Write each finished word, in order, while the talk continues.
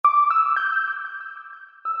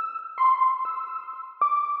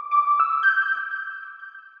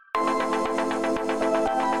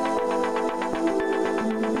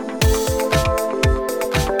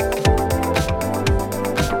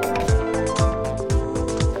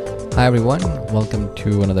Hi everyone, welcome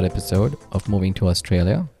to another episode of Moving to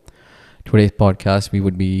Australia. Today's podcast we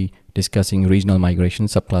would be discussing regional migration,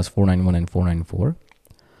 subclass 491 and 494.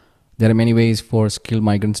 There are many ways for skilled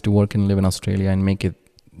migrants to work and live in Australia and make it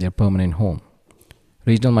their permanent home.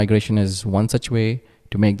 Regional migration is one such way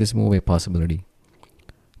to make this move a possibility.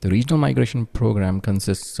 The regional migration program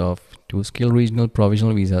consists of two skilled regional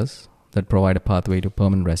provisional visas that provide a pathway to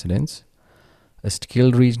permanent residence, a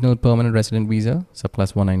skilled regional permanent resident visa,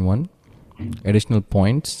 subclass 191, additional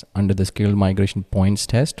points under the skilled migration points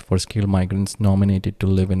test for skilled migrants nominated to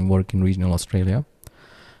live and work in regional Australia,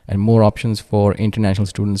 and more options for international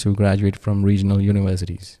students who graduate from regional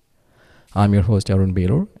universities. I'm your host, Arun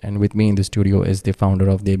Belur, and with me in the studio is the founder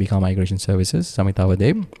of Devika Migration Services, Samitava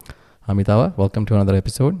Deb. Amitava, welcome to another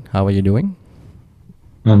episode. How are you doing?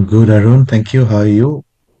 I'm good, Arun. Thank you. How are you?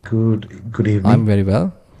 Good I'm evening. very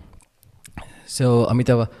well. So,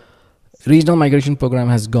 Amitava, regional migration program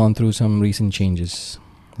has gone through some recent changes.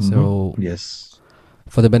 So, Yes.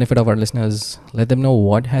 for the benefit of our listeners, let them know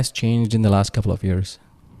what has changed in the last couple of years.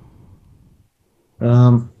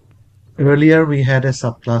 Um, Earlier we had a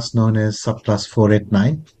subclass known as subclass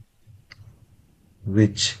 489,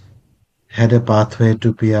 which had a pathway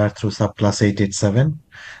to PR through subclass 887.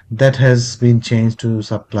 That has been changed to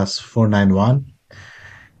subclass 491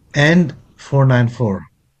 and 494.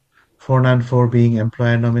 494 being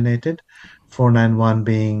employer nominated, 491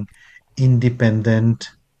 being independent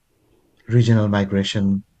regional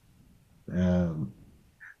migration um,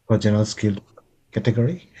 for general skill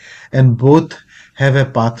category, and both have a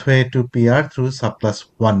pathway to PR through subclass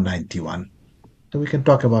 191. So we can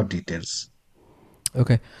talk about details.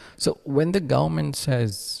 Okay. So, when the government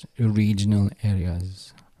says regional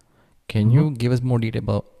areas, can Mhm. you give us more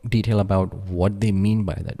detail about what they mean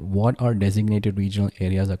by that? What are designated regional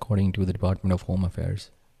areas according to the Department of Home Affairs?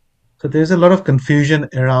 So there's a lot of confusion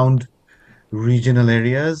around regional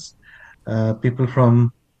areas. People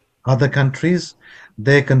from other countries,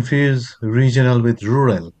 they confuse regional with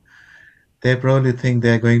rural. They probably think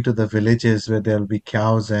they're going to the villages where there'll be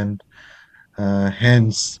cows and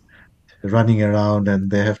hens running around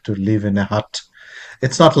and they have to live in a hut.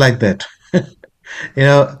 It's not like that. You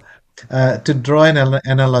know, to draw an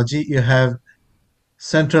analogy, you have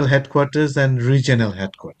central headquarters and regional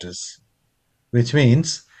headquarters, which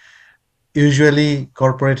means usually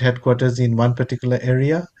corporate headquarters in one particular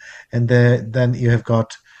area, and then you have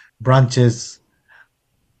got branches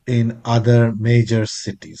in other major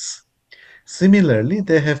cities. Similarly,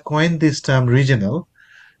 they have coined this term regional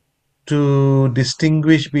to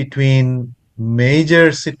distinguish between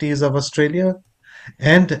major cities of Australia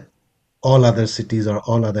and all other cities or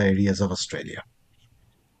all other areas of Australia.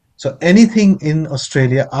 So anything in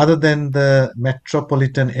Australia other than the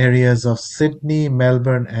metropolitan areas of Sydney,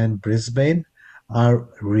 Melbourne, and Brisbane are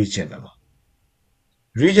regional.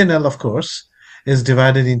 Regional, of course, is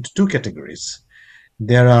divided into two categories.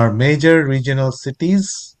 There are major regional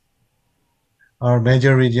cities or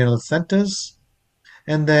major regional centers,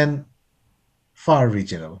 and then far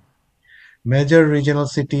regional. Major regional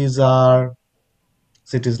cities are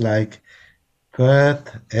cities like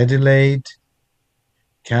Perth, Adelaide,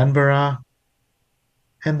 Canberra,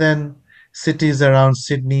 and then cities around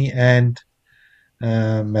Sydney and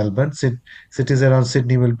Melbourne. Cities around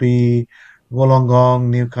Sydney will be Wollongong,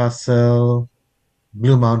 Newcastle,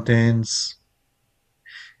 Blue Mountains,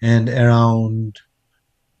 and around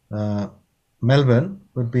uh, Melbourne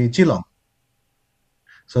would be Geelong.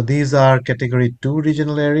 So these are category 2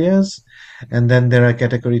 regional areas, and then there are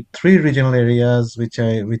category 3 regional areas, which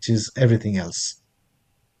is everything else.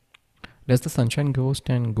 Does the Sunshine Coast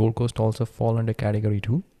and Gold Coast also fall under category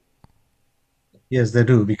 2? Yes, they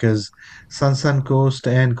do because Sunshine Coast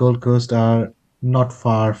and Gold Coast are not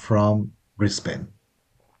far from Brisbane.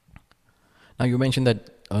 Now, you mentioned that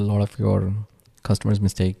a lot of your customers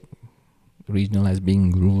mistake regional as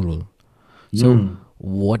being rural. So, Mm.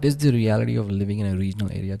 what is the reality of living in a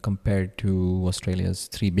regional area compared to Australia's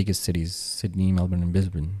three biggest cities, Sydney, Melbourne, and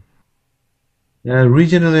Brisbane?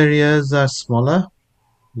 Regional areas are smaller,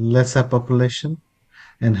 lesser population,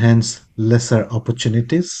 and hence lesser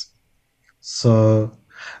opportunities. So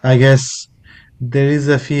I guess there is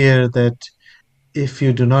a fear that if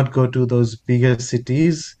you do not go to those bigger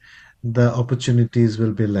cities, the opportunities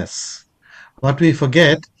will be less. What we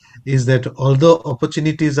forget is that although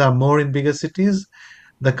opportunities are more in bigger cities,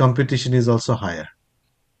 the competition is also higher.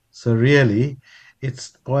 So really, it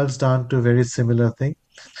boils down to a very similar thing.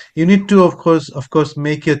 You need to, of course,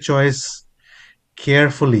 make your choice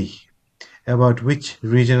carefully about which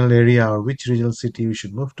regional area or which regional city you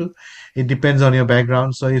should move to. It depends on your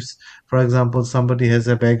background. So if, for example, somebody has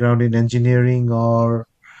a background in engineering or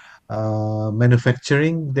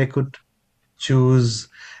Manufacturing, they could choose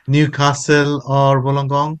Newcastle or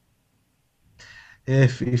Wollongong.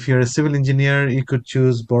 If you're a civil engineer, you could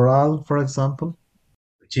choose Boral, for example,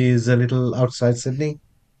 which is a little outside Sydney.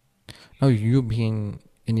 Now, you being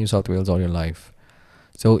in New South Wales all your life,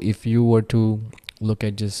 so if you were to look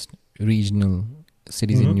at just regional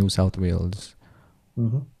cities in Hmm. New South Wales,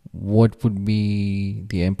 Hmm. what would be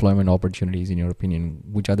the employment opportunities in your opinion?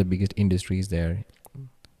 Which are the biggest industries there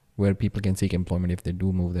where people can seek employment if they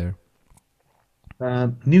do move there?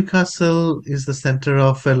 Newcastle is the center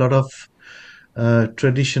of a lot of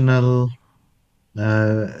traditional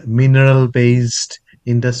mineral-based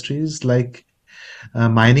industries like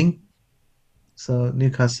mining. So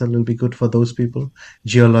Newcastle will be good for those people,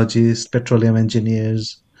 geologists, petroleum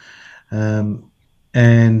engineers, um,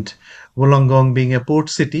 and Wollongong being a port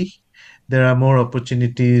city, there are more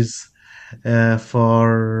opportunities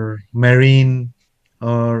for marine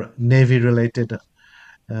or navy-related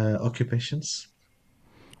occupations.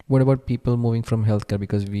 What about people moving from healthcare?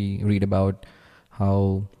 Because we read about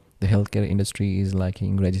how the healthcare industry is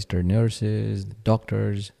lacking registered nurses,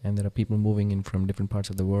 doctors, and there are people moving in from different parts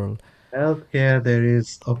of the world. Healthcare, there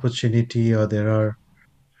is opportunity, or there are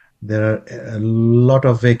a lot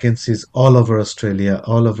of vacancies all over Australia,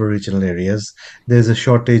 all over regional areas. There's a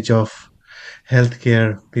shortage of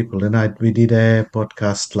healthcare people. And we did a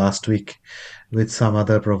podcast last week with some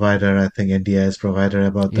other provider, I think NDIS provider,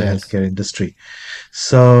 about the Yes. healthcare industry.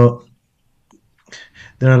 So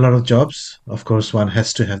there are a lot of jobs. Of course, one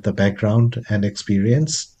has to have the background and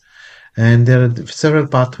experience. And there are several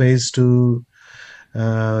pathways to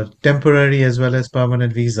temporary as well as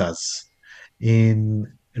permanent visas in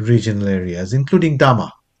regional areas, including Dama.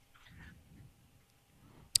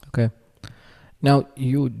 Okay. Now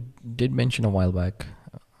you did mention a while back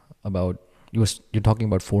about you're talking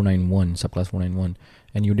about 491 subclass 491,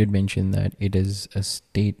 and you did mention that it is a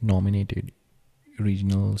state nominated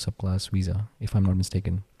regional subclass visa, if I'm not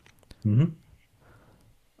mistaken. Mhm.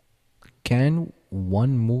 Can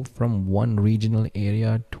one move from one regional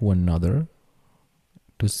area to another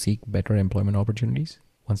to seek better employment opportunities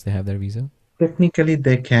once they have their visa? Technically,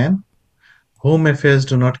 they can. Home Affairs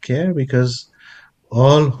do not care because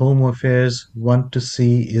all Home Affairs want to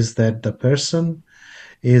see is that the person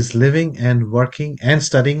is living and working and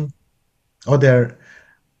studying, or their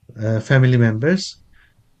family members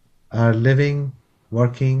are living,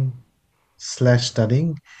 working, slash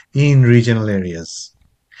studying in regional areas.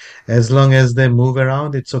 As long as they move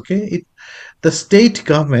around, it's okay. The state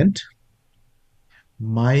government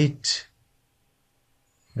might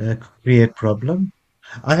create problem.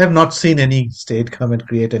 I have not seen any state government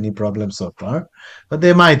create any problem so far, but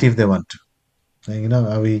they might if they want to.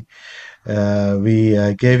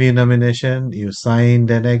 We gave you nomination. You signed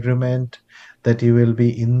an agreement that you will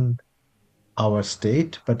be in our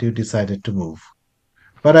state, but you decided to move.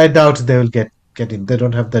 But I doubt they will get in. They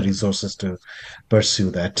don't have the resources to pursue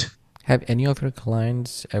that. Have any of your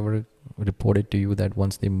clients ever reported to you that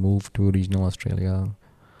once they move to regional Australia,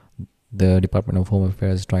 the Department of Home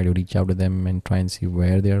Affairs try to reach out to them and try and see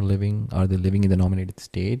where they are living? Are they living in the nominated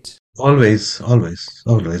states? Always, always,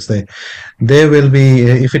 always. They will be,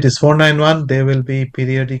 if it is 491, they will be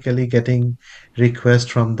periodically getting requests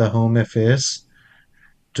from the Home Affairs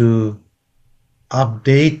to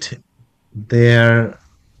update their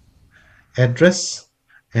address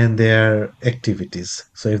and their activities.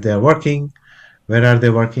 So if they are working, where are they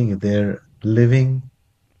working? If they're living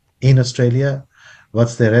in Australia,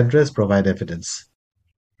 what's their address? Provide evidence.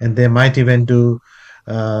 And they might even do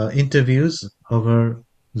interviews over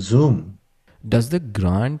Zoom. Does the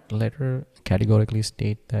grant letter categorically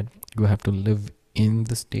state that you have to live in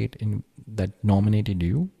the state in that nominated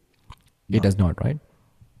you? It No, does not, right?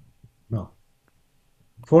 no.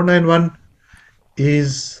 491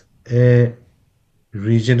 is a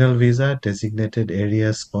regional visa, designated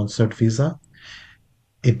area sponsored visa.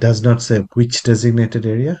 It does not say which designated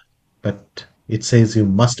area, but it says you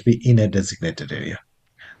must be in a designated area.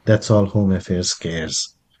 That's all Home Affairs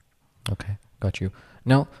cares. Okay, got you.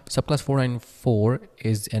 Now, subclass 494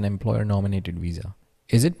 is an employer nominated visa.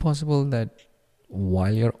 Is it possible that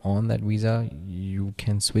while you're on that visa, you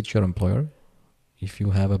can switch your employer if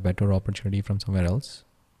you have a better opportunity from somewhere else?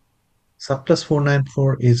 Subclass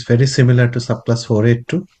 494 is very similar to Subclass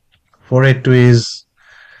 482. 482 is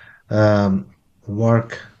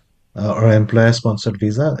work or employer sponsored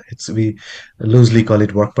visa. We loosely call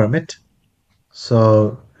it work permit.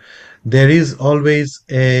 So there is always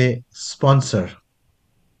a sponsor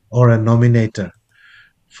or a nominator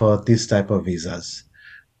for this type of visas.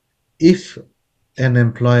 If an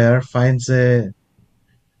employer finds a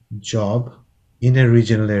job in a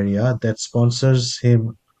regional area that sponsors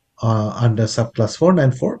him under subclass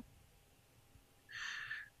 494,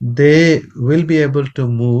 they will be able to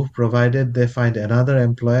move provided they find another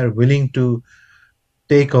employer willing to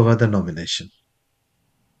take over the nomination.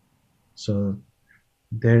 So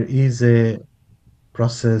there is a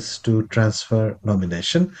process to transfer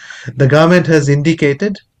nomination. The government has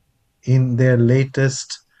indicated in their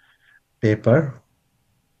latest paper,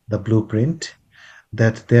 the blueprint,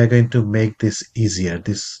 that they are going to make this easier,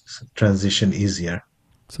 this transition easier.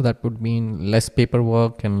 So that would mean less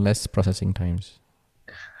paperwork and less processing times.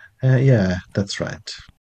 Yeah, that's right.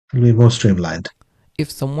 It'll be more streamlined.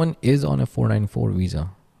 If someone is on a 494 visa,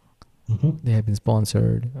 Mhm. they have been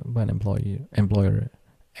sponsored by an employer,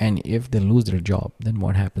 and if they lose their job, then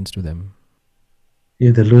what happens to them?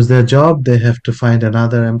 If they lose their job, they have to find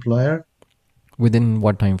another employer, Within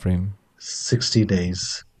what time frame? 60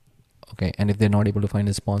 days, Okay, and if they're not able to find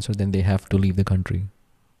a sponsor, then they have to leave the country.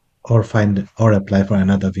 or find or apply for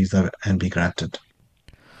another visa and be granted.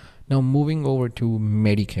 Now, moving over to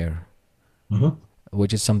Medicare, Mhm.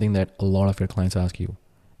 which is something that a lot of your clients ask you.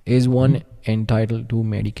 Is Mhm. one entitled to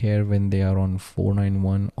Medicare when they are on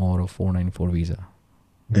 491 or a 494 visa?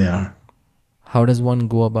 They are. How does one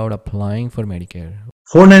go about applying for Medicare?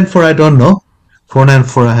 494, I don't know.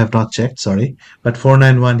 494, I have not checked, sorry. But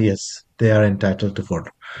 491, yes, they are entitled to for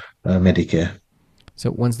Medicare. So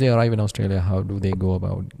once they arrive in Australia, how do they go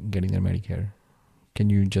about getting their Medicare? Can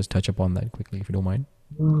you just touch upon that quickly if you don't mind?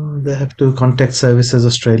 They have to contact Services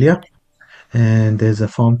Australia, and there's a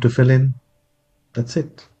form to fill in. That's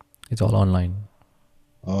it. It's all online.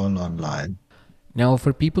 All online. Now,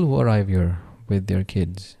 for people who arrive here with their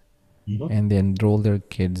kids Mhm. and they enroll their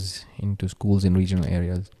kids into schools in regional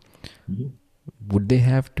areas, Mhm. would they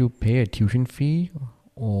have to pay a tuition fee,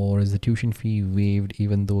 or is the tuition fee waived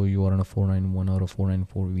even though you are on a 491 or a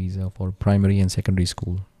 494 visa for primary and secondary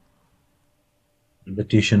school? The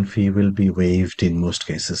tuition fee will be waived in most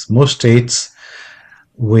cases. Most states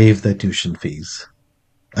waive the tuition fees.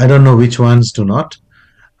 I don't know which ones do not,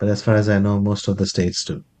 but as far as I know, most of the states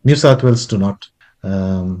do. New South Wales do not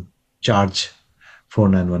um, charge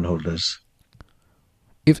 491 holders.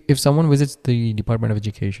 If someone visits the Department of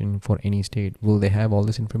Education for any state, will they have all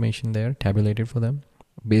this information there tabulated for them?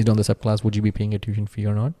 Based on the subclass, would you be paying a tuition fee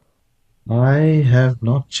or not? I have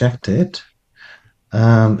not checked it.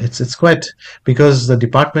 It's quite because the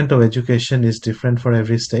Department of Education is different for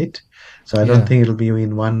every state. So I don't Yeah. think it'll be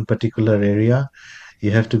in one particular area.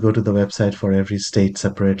 You have to go to the website for every state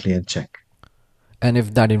separately and check. And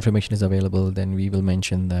if that information is available, then we will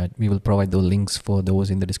mention that we will provide the links for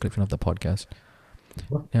those in the description of the podcast.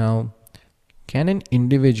 Now, can an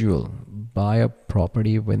individual buy a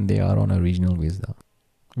property when they are on a regional visa?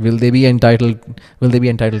 Will they be entitled? Will they be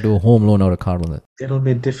entitled to a home loan or a car loan? It'll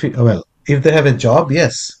be difficult. Well, if they have a job,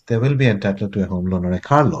 yes, they will be entitled to a home loan or a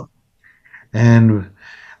car loan. And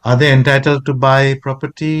are they entitled to buy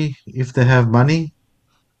property if they have money?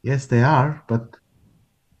 Yes, they are, but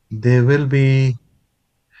they will be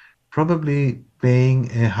probably paying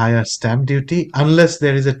a higher stamp duty unless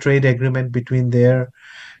there is a trade agreement between their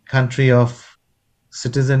country of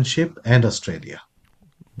citizenship and Australia.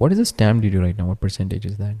 What is the stamp duty right now? What percentage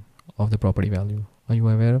is that of the property value? Are you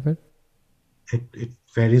aware of it? It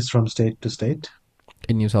varies from state to state.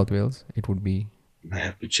 In New South Wales, it would be I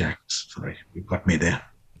have to check. Sorry, you got me there.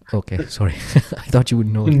 okay. Sorry, I thought you would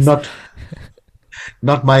know this. Not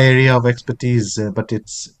not my area of expertise, but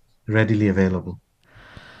it's readily available.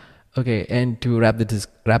 Okay, and to wrap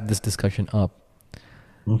this discussion up,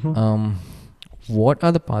 Mhm. um, what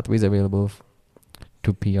are the pathways available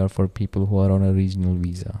to PR for people who are on a regional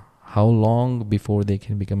visa? How long before they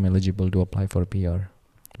can become eligible to apply for a PR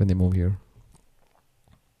when they move here?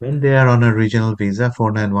 When they are on a regional visa,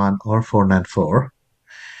 491 or 494,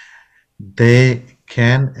 they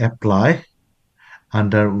can apply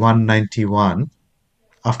under 191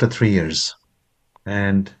 after 3 years.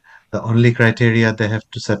 And the only criteria they have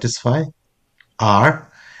to satisfy are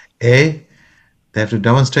A, they have to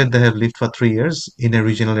demonstrate they have lived for 3 years in a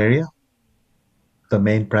regional area, the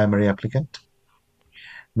main primary applicant.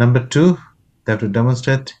 Number two, they have to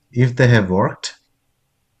demonstrate if they have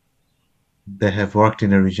worked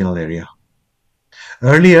in a regional area.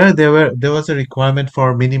 Earlier, there was a requirement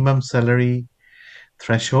for minimum salary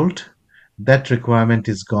threshold. That requirement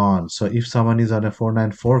is gone. So if someone is on a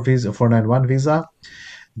 494 visa, 491 visa,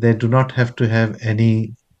 they do not have to have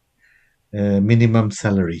any minimum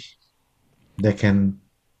salary. They can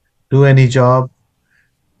do any job,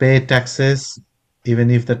 pay taxes, even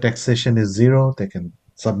if the taxation is zero, they can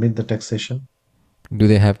submit the taxation. Do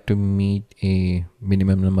they have to meet a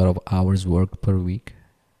minimum number of hours worked per week?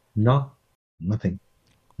 No, Nothing,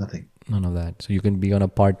 nothing. None of that. So you can be on a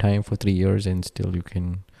part time for 3 years and still you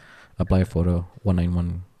can apply for a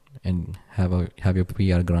 191 and have your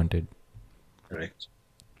PR granted. Correct.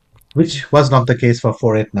 Which was not the case for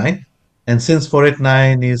 489. And since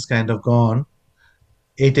 489 is kind of gone,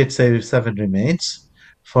 8877 remains.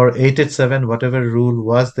 For 887, whatever rule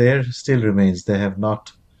was there still remains. They have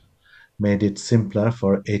not made it simpler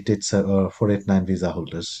for 887 or 489 visa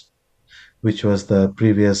holders, which was the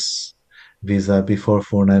previous visa before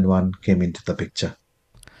 491 came into the picture.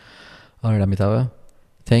 All right, Amitava.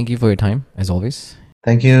 Thank you for your time, as always,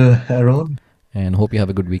 Thank you, Arun. and hope you have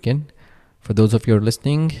a good weekend. For those of you who are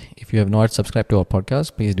listening, if you have not subscribed to our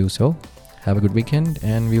podcast, please do so. Have a good weekend,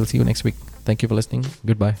 and we'll see you next week. Thank you for listening.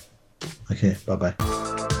 Goodbye. Okay, bye bye.